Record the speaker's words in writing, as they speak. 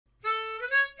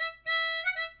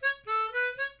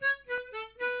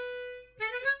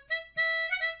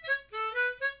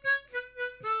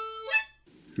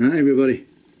Right everybody,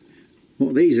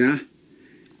 what these are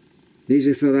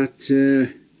for that to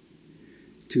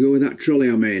go with that trolley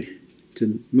I made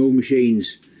to move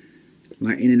machines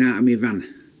like in and out of my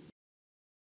van.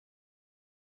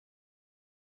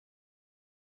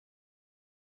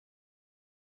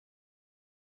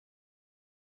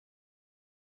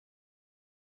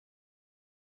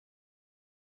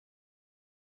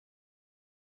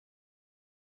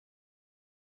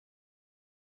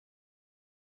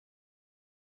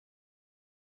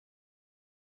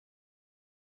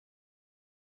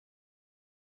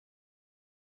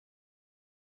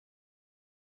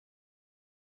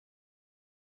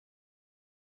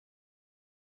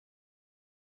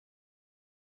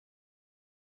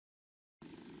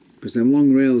 Because them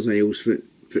long rails I use for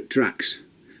tracks,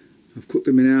 I've cut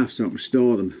them in half so I can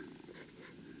store them.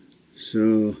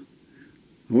 So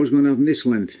I was going to have them this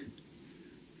length,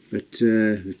 but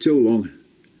they're too long.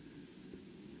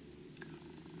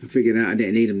 I figured out I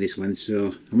didn't need them this length,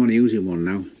 so I'm only using one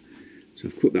now. So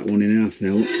I've cut that one in half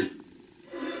there, look.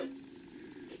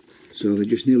 So they're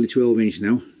just nearly 12 inch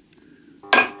now.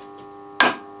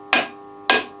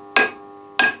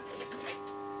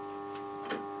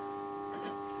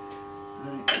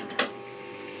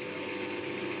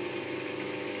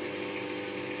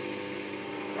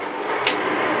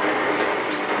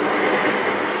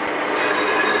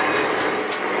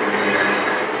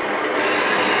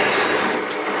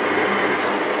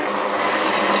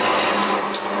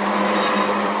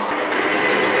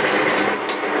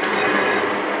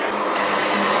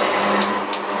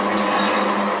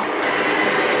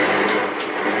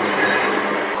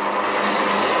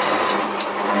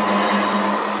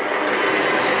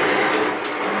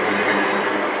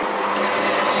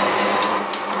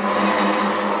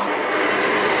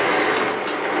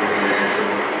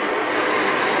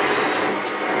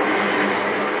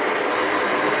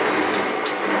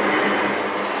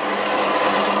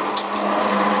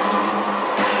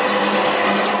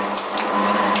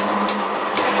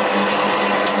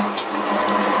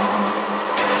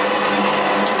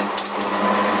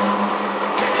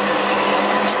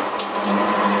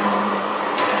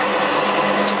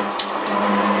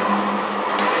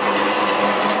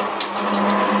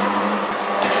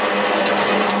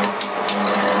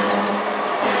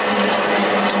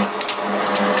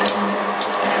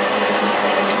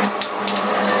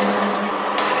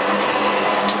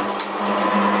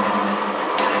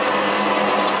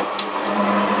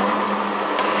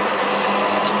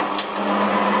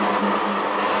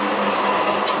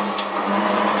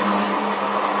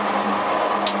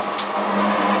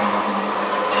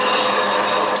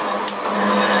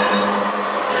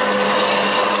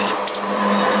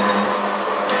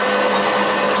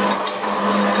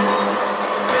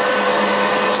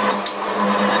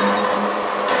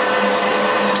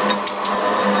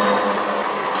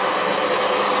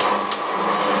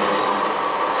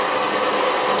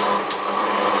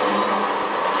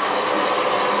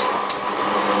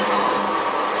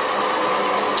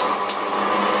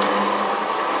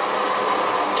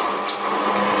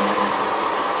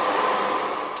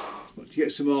 To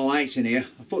get some more lights in here,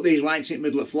 I put these lights in the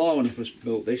middle of the floor when I first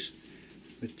built this,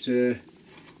 but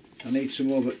I need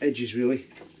some over edges really,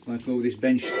 like over this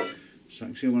bench, so I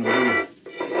can see what I'm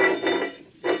doing.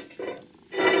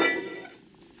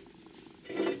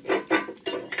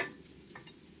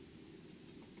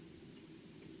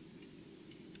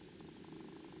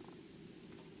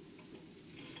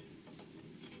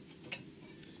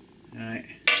 Right,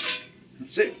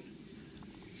 that's it.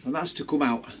 So that's to come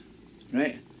out,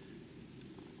 right?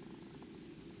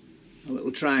 A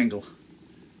little triangle.